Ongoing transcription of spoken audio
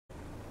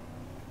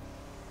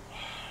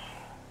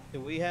Do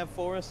we have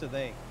Forrest or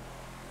they?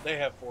 They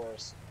have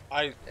Forrest.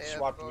 I They have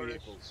swapped Forrest.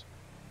 vehicles.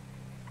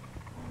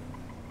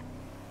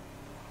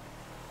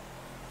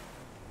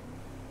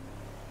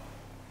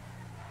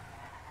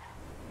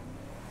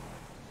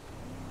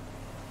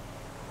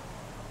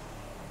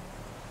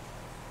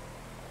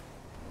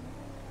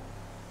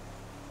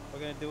 We're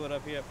gonna do it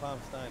up here at Palm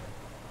Steiner.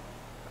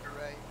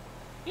 Right.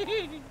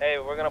 Hey,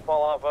 we're gonna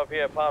pull off up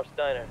here at Pop's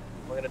Diner.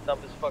 We're gonna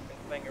dump his fucking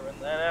finger in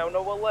there. I don't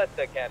know what let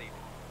that cat eat.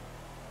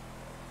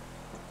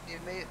 You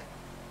made.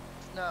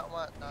 It's not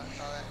what. Not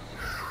that.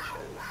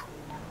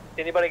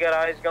 Anybody got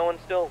eyes going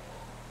still?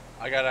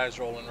 I got eyes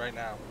rolling right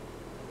now.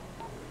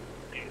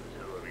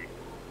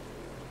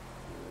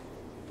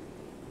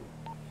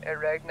 Hey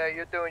Ragnar,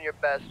 you're doing your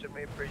best, and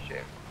we appreciate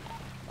it.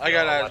 I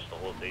got eyes. The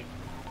whole thing.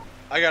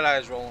 I got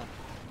eyes rolling.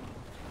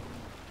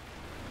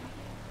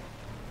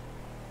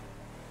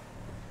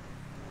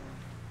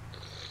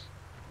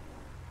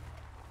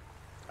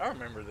 I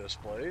remember this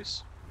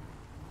place.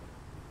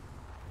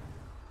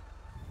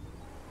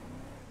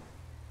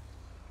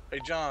 Hey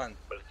John,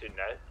 But it's in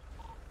now.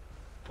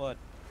 What?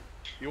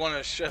 you want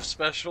a chef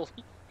special?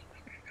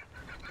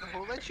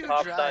 Who let you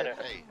Pop drive? Steiner.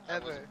 Hey, I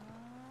Ever. wasn't-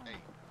 Hey. You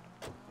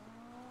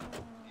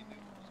knew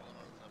what was going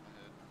on top of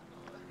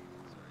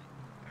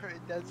my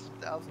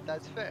head.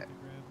 That's fair.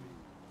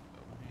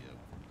 Oh, yep.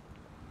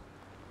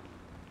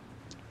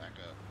 Back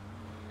up.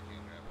 I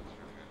can't grab it. It's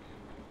trying to grab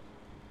you.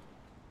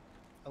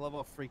 I love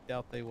how freaked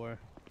out they were.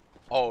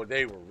 Oh,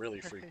 they were really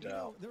freaked You know,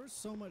 out. there was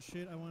so much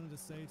shit I wanted to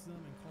say to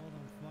them and call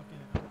them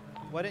fucking out.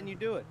 at the Why end didn't you of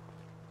do it?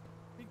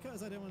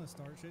 Because I didn't want to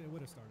start shit. It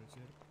would have started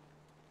shit.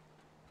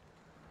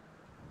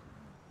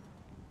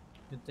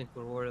 You think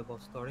we're worried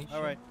about starting shit?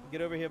 All right,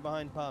 get over here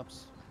behind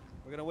Pops.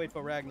 We're gonna wait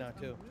for Ragnar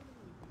too.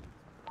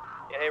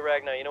 Yeah, hey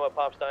Ragnar, you know what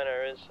Pop's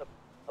Diner is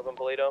up in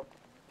Polito?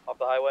 Off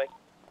the highway?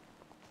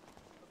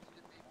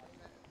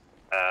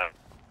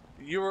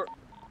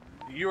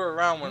 You were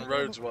around when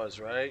Rhodes was,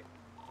 right?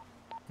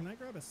 Can I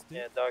grab a stick?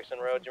 Yeah, Dawson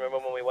Road. Do you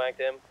remember when we whacked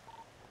him?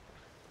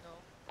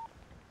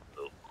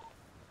 No.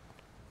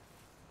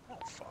 Oh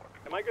fuck.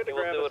 Am I good to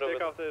We'll grab do a it over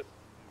stick off this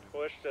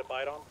bush to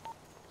bite on?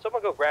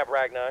 Someone go grab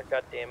Ragnar,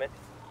 god damn it.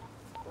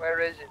 Where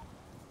is it?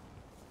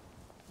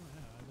 Oh,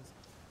 yeah, I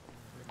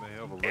just. May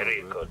help a little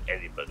Area bit. code,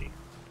 anybody.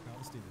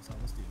 Let's do this.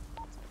 Let's do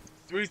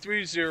this.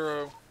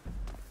 330.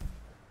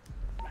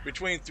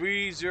 Between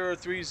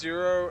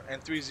 3030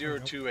 and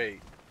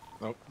 3028.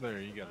 Oh, there,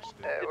 you got a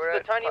stick. We're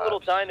It's the at tiny little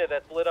Pops. diner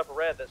that's lit up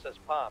red that says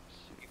Pops.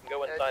 You can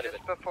go inside of it.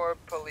 Just before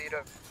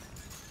Polito.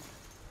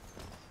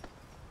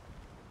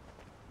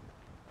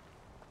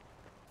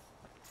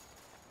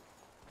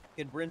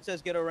 Can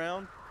Princess get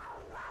around?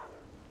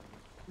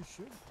 You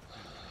should.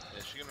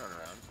 Yeah, she can run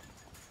around.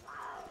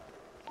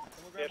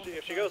 Yeah,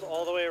 if she goes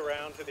all the way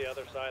around to the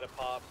other side of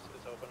Pops,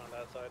 it's open on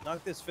that side.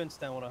 Knock this fence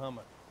down with a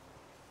Hummer.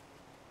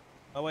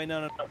 Oh wait,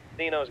 no.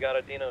 Dino's got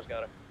it, Dino's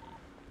got it.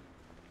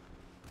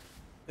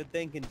 Good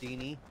thinking,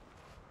 Deanie.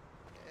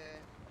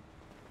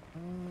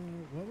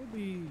 What would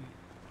be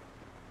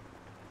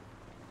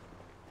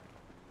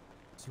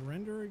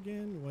surrender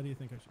again? What do you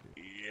think I should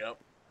do? Yep.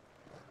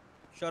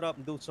 Shut up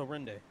and do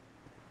surrender.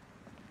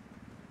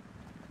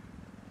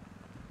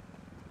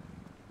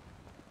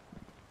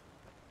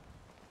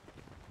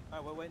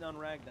 Alright, we're waiting on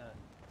Ragnar.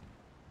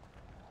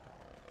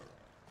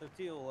 So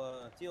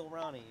Teal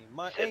Ronnie.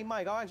 Hey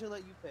Mike, I'll actually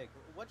let you pick.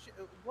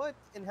 What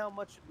and how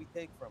much should we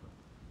take from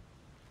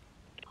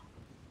it?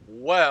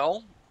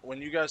 Well,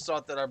 when you guys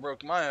thought that I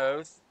broke my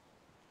oath,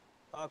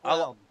 Talk I'll-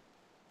 loud.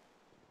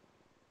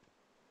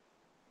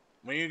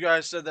 when you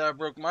guys said that I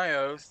broke my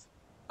oath,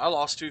 I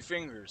lost 2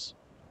 fingers.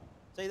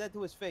 Say that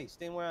to his face.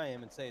 Stand where I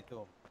am and say it to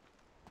him.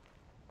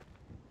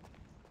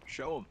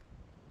 Show him.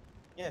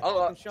 Yeah, I'll,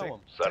 fucking show him.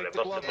 Sorry, Take the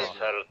Mr. glove off.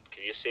 Sir,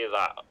 can you say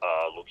that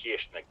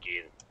location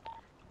again?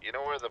 You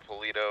know where the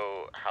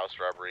Polito house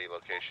robbery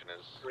location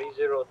is?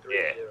 3030.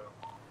 Yeah.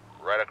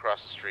 Right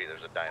across the street,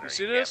 there's a diner. You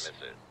see can't this?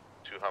 miss it.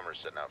 2 Hummers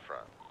sitting out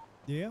front.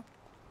 Yeah.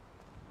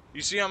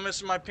 You see I'm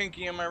missing my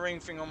pinky and my ring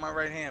finger on my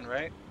right hand,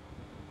 right?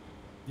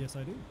 Yes,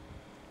 I do.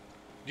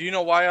 Do you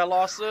know why I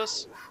lost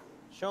this?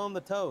 Show him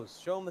the toes.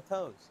 Show him the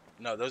toes.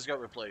 No, those got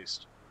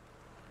replaced.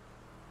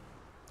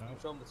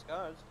 Show him the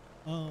scars.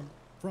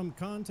 From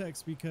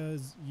context,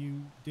 because you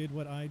did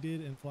what I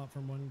did and flopped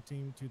from one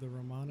team to the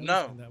Romanos,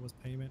 No. and that was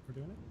payment for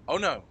doing it. Oh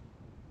no.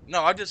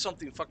 No, I did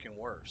something fucking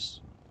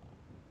worse.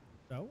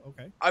 Oh,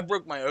 okay. I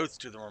broke my oath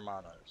to the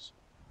Romanos.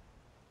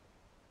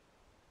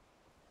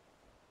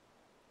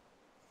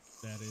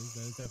 That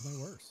is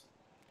definitely worse.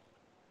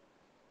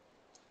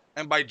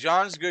 And by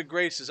John's good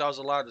graces, I was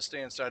allowed to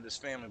stay inside this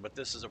family, but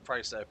this is a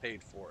price I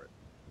paid for it.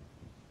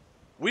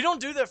 We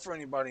don't do that for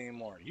anybody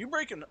anymore.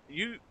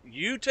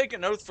 You take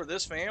an oath for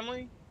this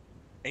family,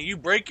 and you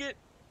break it,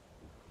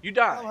 you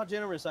Tell him die. how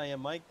generous I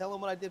am, Mike. Tell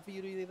him what I did for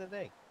you the other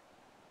day.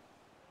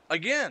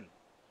 Again,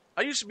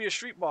 I used to be a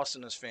street boss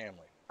in this family.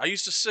 I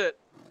used to sit.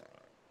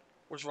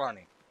 Where's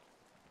Ronnie?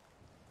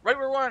 Right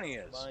where Ronnie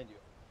is. Behind you.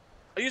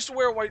 I used to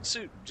wear a white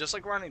suit, just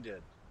like Ronnie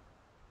did.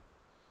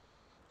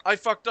 I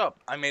fucked up.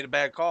 I made a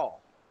bad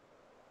call.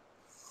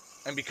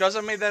 And because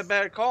I made that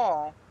bad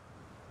call,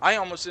 I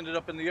almost ended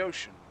up in the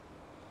ocean.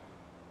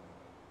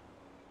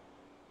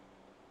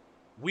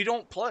 We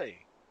don't play.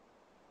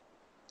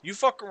 You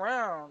fuck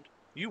around,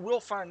 you will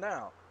find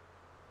out.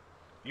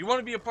 You want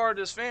to be a part of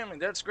this family,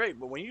 that's great.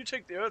 But when you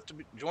take the oath to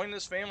join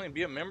this family and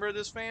be a member of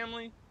this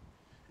family,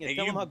 Yeah, and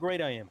tell them how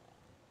great I am.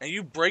 And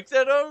you break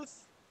that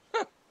oath,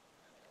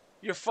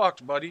 you're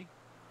fucked, buddy.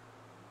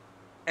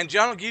 And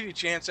John will give you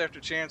chance after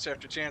chance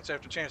after chance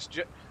after chance.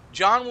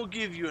 John will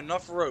give you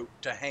enough rope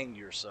to hang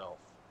yourself.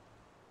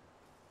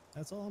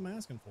 That's all I'm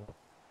asking for.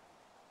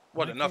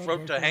 What, My enough club rope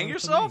broke to their hang oath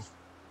yourself?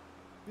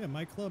 Yeah,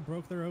 my club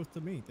broke their oath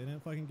to me. They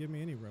didn't fucking give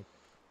me any rope.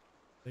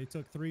 They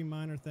took 3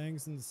 minor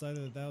things and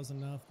decided that that was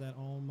enough, that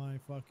all my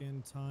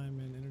fucking time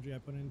and energy I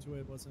put into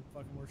it wasn't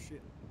fucking worth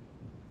shit.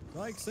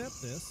 So I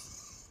accept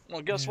this.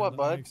 Well, guess what,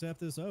 bud? I accept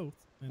this oath.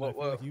 And I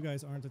feel like you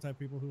guys aren't the type of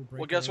people who break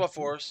Well, their guess oath what,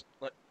 too. Forrest?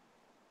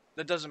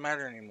 That doesn't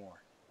matter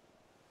anymore.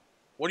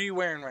 What are you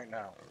wearing right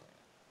now?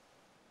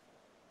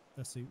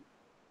 A suit.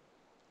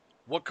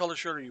 What color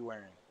shirt are you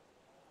wearing?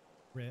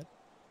 Red.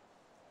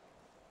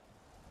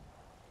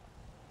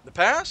 The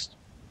past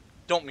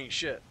don't mean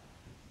shit.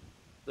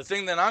 The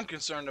thing that I'm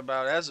concerned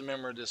about as a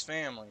member of this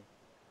family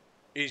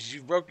is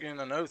you've broken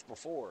an oath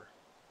before.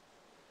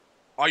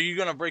 Are you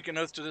going to break an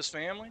oath to this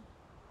family?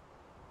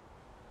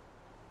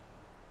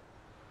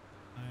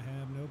 I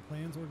have no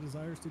plans or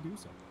desires to do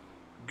so.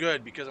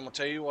 Good, because I'm going to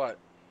tell you what.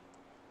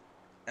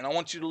 And I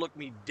want you to look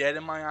me dead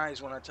in my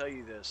eyes when I tell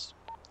you this.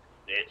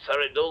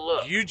 Sorry, don't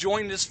look. You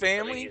join this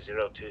family,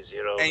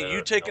 3020, and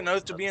you take an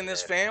oath to be in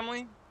this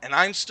family, and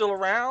I'm still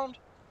around,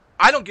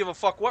 I don't give a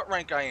fuck what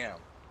rank I am.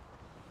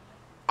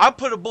 I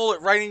put a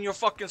bullet right in your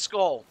fucking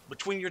skull,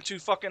 between your 2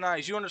 fucking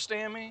eyes. You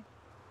understand me?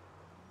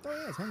 Oh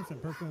yeah, it's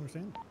 100% perfectly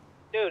understandable.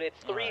 Dude, it's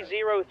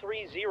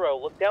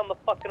 3030. Look down the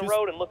fucking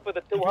road and look for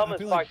the 2 Hummers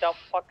feel parked like out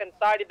fucking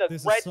side of the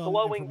this is red some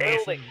glowing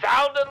information- building.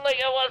 Sounded like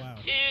it was Wow.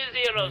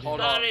 20. Hold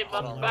Sorry, on,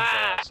 hold on, my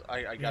bad.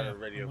 I got Yeah, a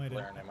radio I might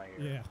blaring have- in my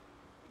ear.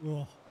 Yeah.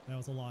 Ugh, that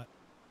was a lot.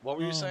 What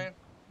were you saying?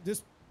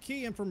 Just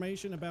key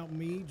information about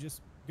me,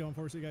 just going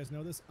forward so you guys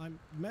know this. I'm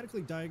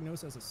medically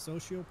diagnosed as a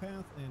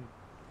sociopath, and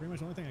pretty much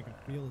the only thing I can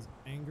feel is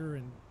anger,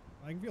 and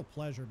I can feel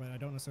pleasure, but I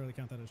don't necessarily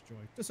count that as joy.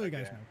 Just so you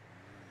guys know.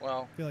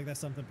 Well, I feel like that's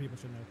something people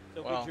should know. So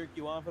if Well, we jerk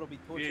you off, it'll be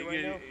torture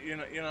right now? you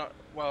know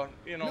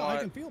No, what? I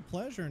can feel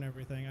pleasure and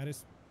everything.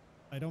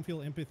 I don't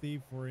feel empathy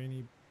for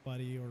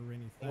anybody or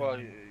anything. Well,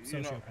 I'm a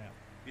sociopath.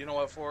 You know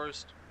what,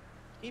 Forrest?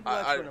 Keep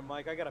lecturing him,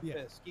 Mike. I got a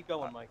piss. Keep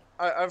going, Mike.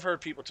 I've heard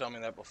people tell me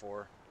that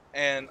before.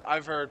 And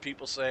I've heard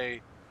people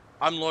say,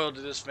 I'm loyal to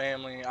this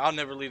family. I'll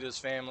never leave this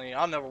family.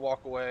 I'll never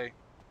walk away.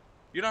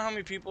 You know how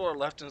many people are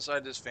left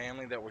inside this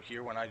family that were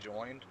here when I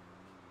joined?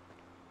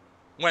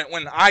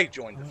 When I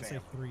joined the I want to say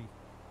family. 3.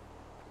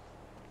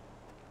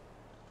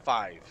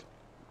 5.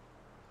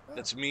 Oh,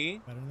 That's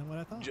me. better than what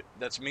I thought.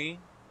 That's me,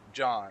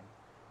 John,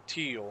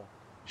 Teal,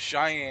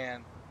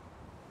 Cheyenne,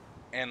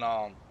 and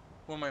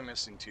who am I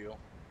missing, Teal?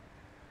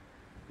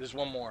 There's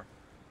one more.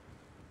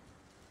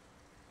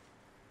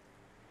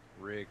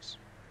 Riggs.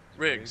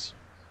 Riggs.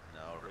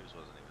 No, Riggs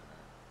wasn't even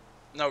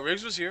there. No,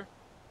 Riggs was here.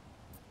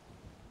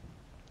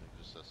 I think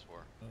just us 4.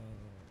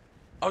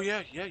 Oh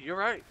yeah, you're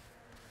right.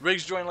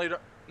 Riggs joined later.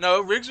 No,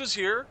 Riggs was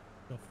here,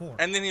 Before.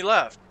 and then he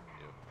left.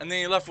 And then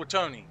he left with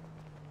Tony.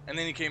 And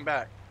then he came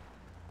back.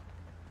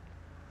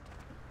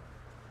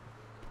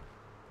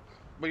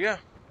 But yeah.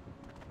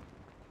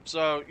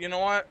 So, you know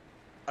what?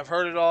 I've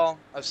heard it all.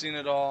 I've seen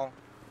it all.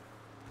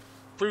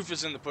 Proof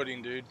is in the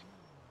pudding, dude.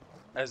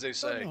 As they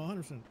say. Oh, no,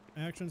 100%.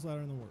 Actions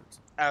louder than the words.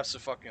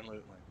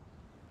 Abso-fucking-lutely.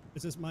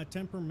 It's just my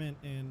temperament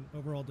and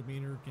overall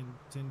demeanor can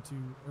tend to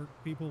irk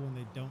people when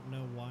they don't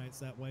know why it's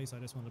that way. So I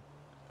just want to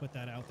put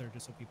that out there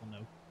just so people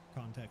know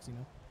context, you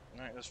know?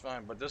 Alright, that's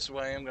fine. But this is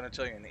what I am going to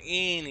tell you. And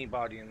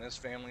anybody in this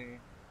family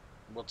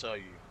will tell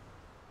you.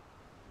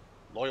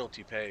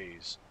 Loyalty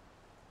pays.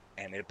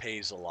 And it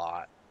pays a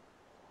lot.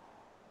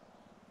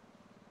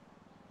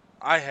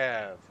 I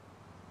have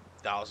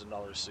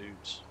 $1,000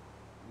 suits.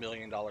 $1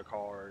 million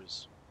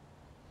cars.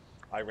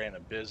 I ran a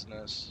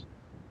business.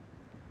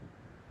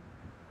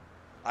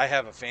 I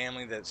have a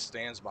family that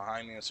stands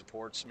behind me and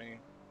supports me.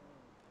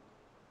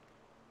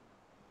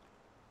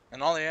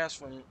 And all they ask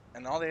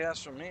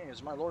from me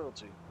is my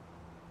loyalty.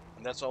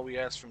 And that's all we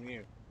ask from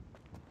you.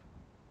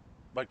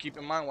 But keep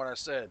in mind what I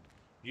said.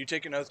 You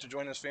take an oath to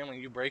join this family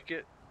and you break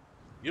it,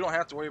 you don't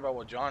have to worry about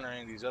what John or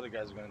any of these other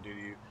guys are going to do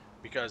to you,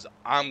 because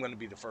I'm going to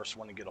be the first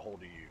one to get a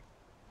hold of you.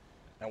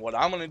 And what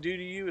I'm going to do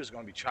to you is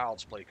going to be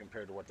child's play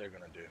compared to what they're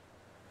going to do.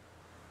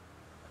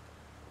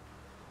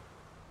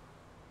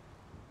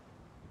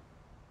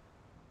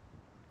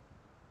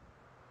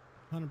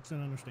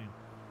 $100% understand.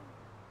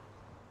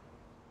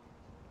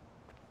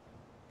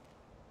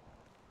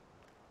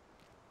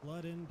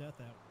 Blood in, death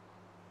out.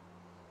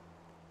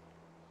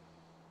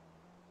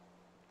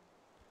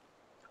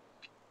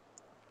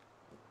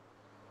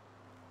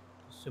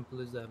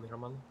 Simple as that, mi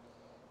hermano.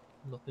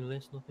 Nothing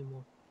less, nothing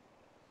more.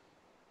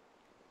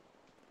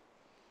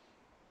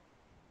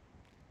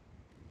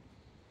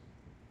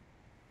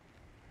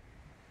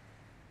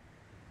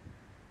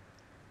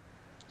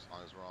 As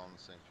long as we're all on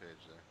the same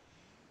page there.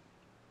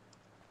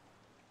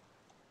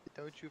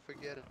 Don't you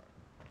forget it.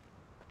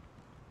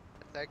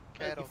 That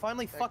Hey, cat'll. you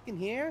finally that fucking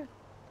here?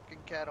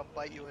 fucking cat'll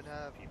bite you in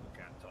half. People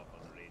can't talk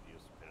on the radio,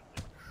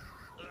 apparently.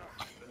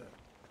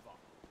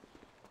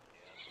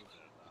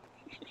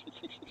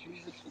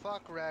 Jesus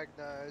fuck,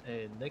 Ragnar.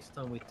 Hey, next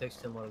time we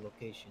text him our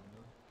location,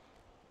 no?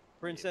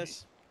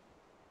 Princess.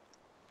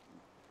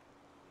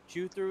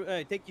 Shoe through.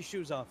 Hey, take your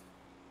shoes off.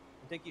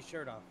 And take your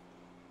shirt off.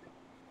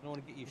 I don't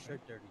want to get your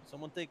shirt dirty.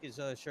 Someone take his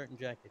shirt and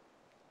jacket.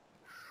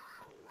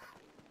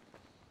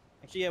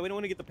 Actually, yeah, we don't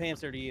want to get the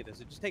pants dirty either,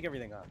 so just take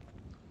everything off.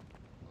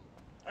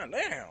 Oh,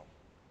 damn.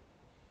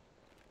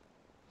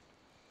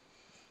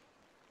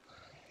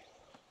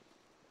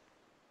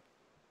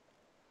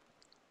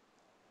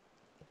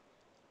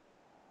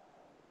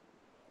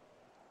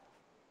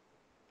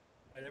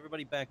 Alright,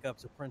 everybody back up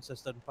so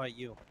Princess doesn't fight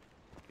you.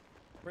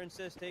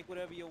 Princess, take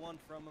whatever you want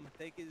from him.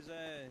 Take his,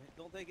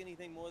 don't take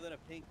anything more than a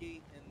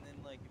pinky and then,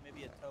 like,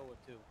 maybe a toe or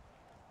two.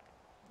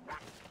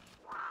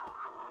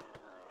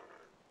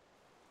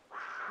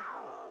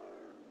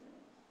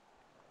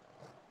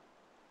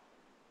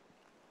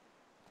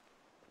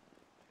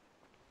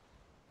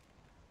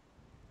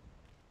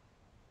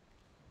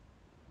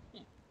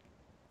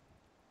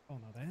 Oh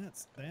no,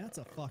 that's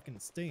a fucking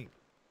stink.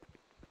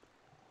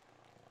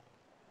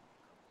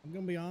 I'm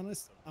gonna be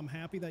honest. I'm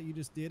happy that you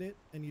just did it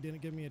and you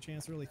didn't give me a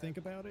chance to really think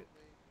about it.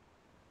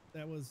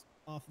 That was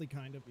awfully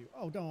kind of you.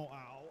 Oh, don't.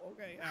 Ow.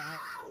 Okay. Ow.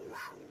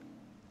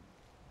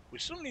 We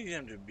still need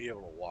him to be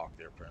able to walk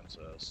there,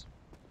 Princess.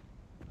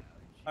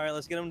 Alright,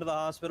 let's get him to the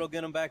hospital,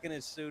 get him back in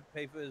his suit,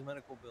 pay for his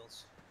medical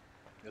bills.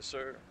 Yes,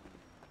 sir.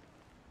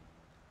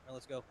 Alright,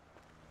 let's go.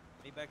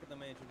 Meet back at the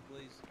mansion,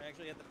 please.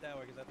 Actually, at the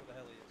tower, because that's where the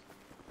hell he is.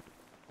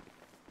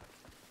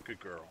 Good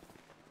girl.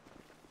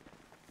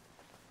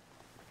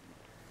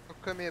 Oh,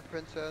 come here,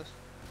 princess.